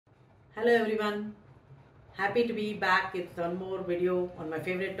Hello everyone, happy to be back with one more video on my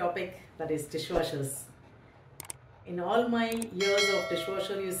favorite topic, that is dishwashers. In all my years of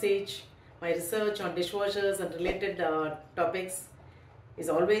dishwasher usage, my research on dishwashers and related topics is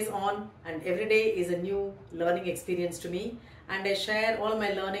always on, and every day is a new learning experience to me, and I share all my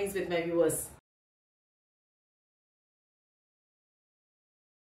learnings with my viewers.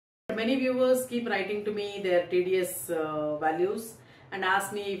 Many viewers keep writing to me their TDS values and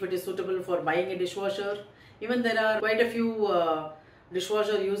ask me if it is suitable for buying a dishwasher. Even there are quite a few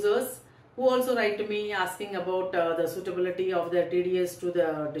dishwasher users who also write to me asking about the suitability of their TDS to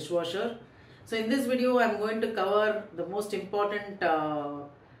the dishwasher. So in this video I am going to cover the most important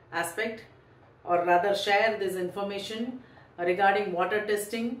aspect, or rather share this information regarding water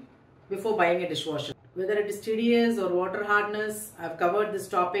testing before buying a dishwasher. Whether it is TDS or water hardness, I have covered this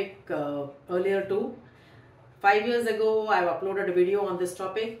topic earlier too. 5 years ago, I have uploaded a video on this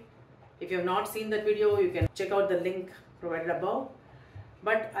topic. If you have not seen that video, you can check out the link provided above.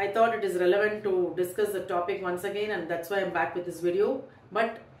 But I thought it is relevant to discuss the topic once again, and that's why I am back with this video.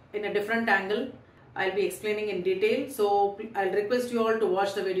 But in a different angle, I'll be explaining in detail. So I'll request you all to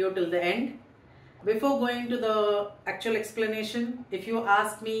watch the video till the end. Before going to the actual explanation, if you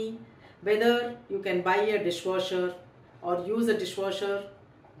ask me whether you can buy a dishwasher or use a dishwasher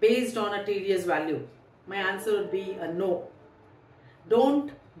based on a TDS value, my answer would be a no.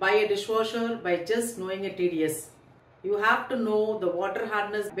 Don't buy a dishwasher by just knowing a TDS. You have to know the water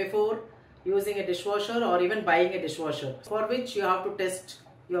hardness before using a dishwasher or even buying a dishwasher, for which you have to test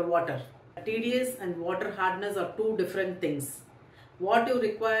your water. TDS and water hardness are two different things. What you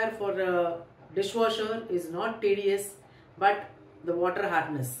require for a dishwasher is not TDS but the water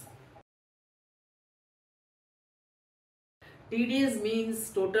hardness. TDS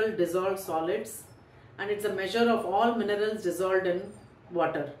means total dissolved solids, and it's a measure of all minerals dissolved in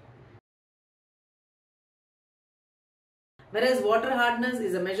water. Whereas water hardness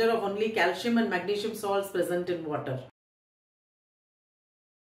is a measure of only calcium and magnesium salts present in water.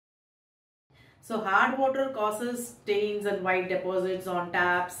 So hard water causes stains and white deposits on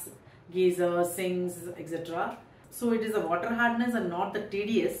taps, geysers, sinks, etc. So it is the water hardness and not the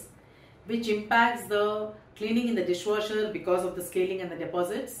TDS which impacts the cleaning in the dishwasher because of the scaling and the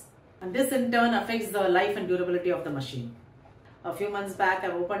deposits, and this in turn affects the life and durability of the machine. A few months back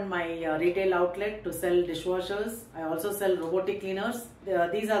I opened my retail outlet to sell dishwashers. I also sell robotic cleaners.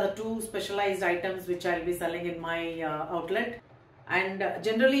 These are the two specialized items which I will be selling in my outlet. And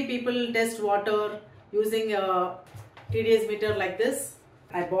generally people test water using a TDS meter like this.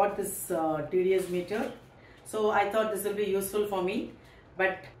 I bought this TDS meter, so I thought this will be useful for me,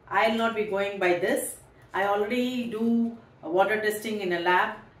 but I will not be going by this. I already do water testing in a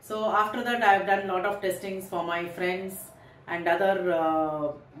lab. So after that I have done a lot of testings for my friends and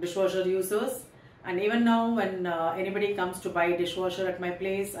other dishwasher users. And even now when anybody comes to buy dishwasher at my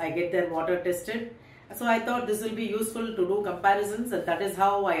place, I get their water tested. So I thought this will be useful to do comparisons, and that is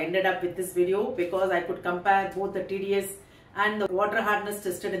how I ended up with this video, because I could compare both the TDS and the water hardness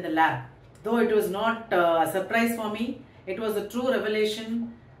tested in the lab. Though it was not a surprise for me, it was a true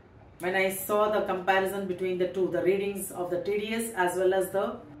revelation when I saw the comparison between the two, the readings of the TDS as well as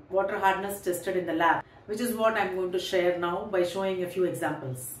the water hardness tested in the lab, which is what I'm going to share now by showing a few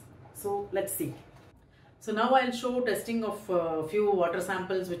examples. So let's see. So now I'll show testing of a few water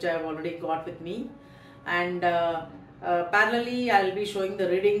samples which I have already got with me, and parallelly I'll be showing the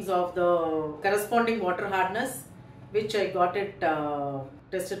readings of the corresponding water hardness which I got it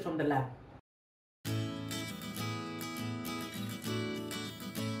tested from the lab.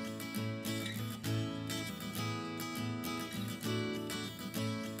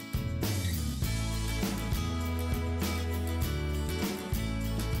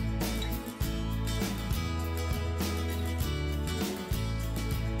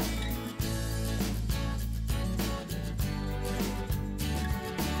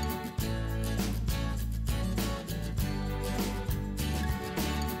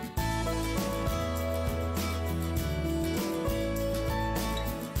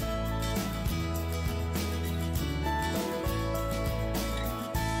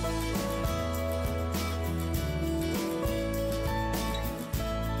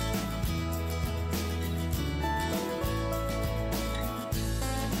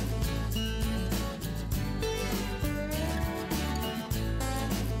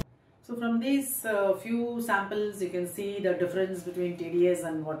 So from these few samples you can see the difference between TDS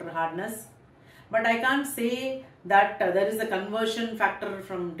and water hardness. But I can't say that there is a conversion factor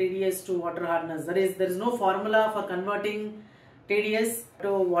from TDS to water hardness. There is no formula for converting TDS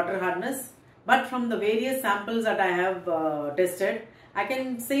to water hardness. But from the various samples that I have tested, I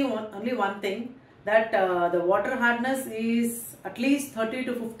can say only one thing, that the water hardness is at least 30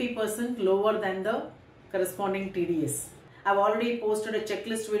 to 50% lower than the corresponding TDS. I've already posted a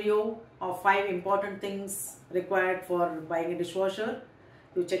checklist video of 5 important things required for buying a dishwasher.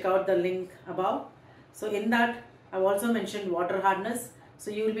 You check out the link above. So in that, I've also mentioned water hardness.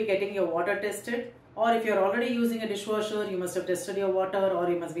 So you will be getting your water tested, or if you're already using a dishwasher, you must have tested your water, or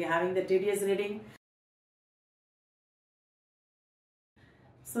you must be having the TDS reading.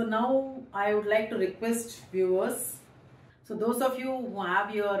 So now I would like to request viewers. So those of you who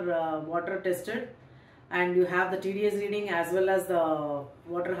have your water tested and you have the TDS reading as well as the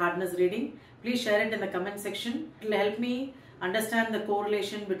water hardness reading, please share it in the comment section. It will help me understand the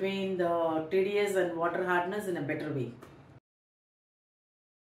correlation between the TDS and water hardness in a better way.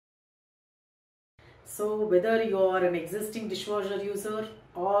 So whether you are an existing dishwasher user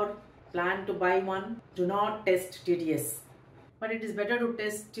or plan to buy one, do not test TDS. But it is better to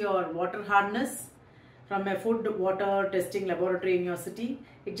test your water hardness from a food water testing laboratory in your city.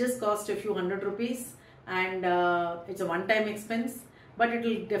 It just costs a few hundred rupees, and it's a one-time expense, but it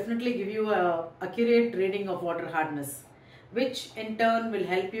will definitely give you a accurate reading of water hardness, which in turn will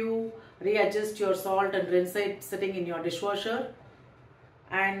help you readjust your salt and rinse setting in your dishwasher,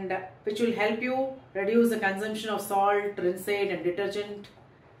 and which will help you reduce the consumption of salt, rinse and detergent,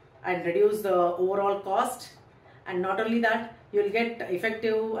 and reduce the overall cost. And not only that, you will get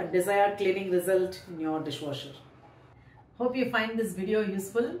effective and desired cleaning result in your dishwasher. Hope you find this video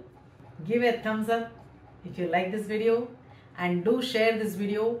useful. Give a thumbs up if you like this video, and do share this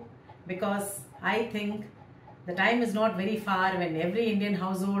video, because I think the time is not very far when every Indian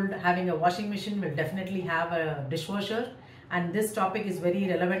household having a washing machine will definitely have a dishwasher, and this topic is very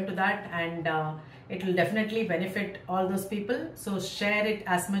relevant to that, and it will definitely benefit all those people. So share it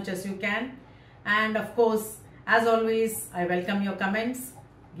as much as you can, and of course, as always, I welcome your comments.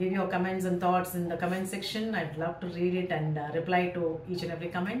 Give your comments and thoughts in the comment section. I'd love to read it and reply to each and every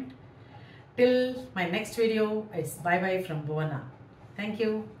comment. Till my next video, it's bye bye from Bhuwana. Thank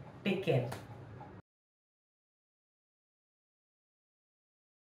you. Take care.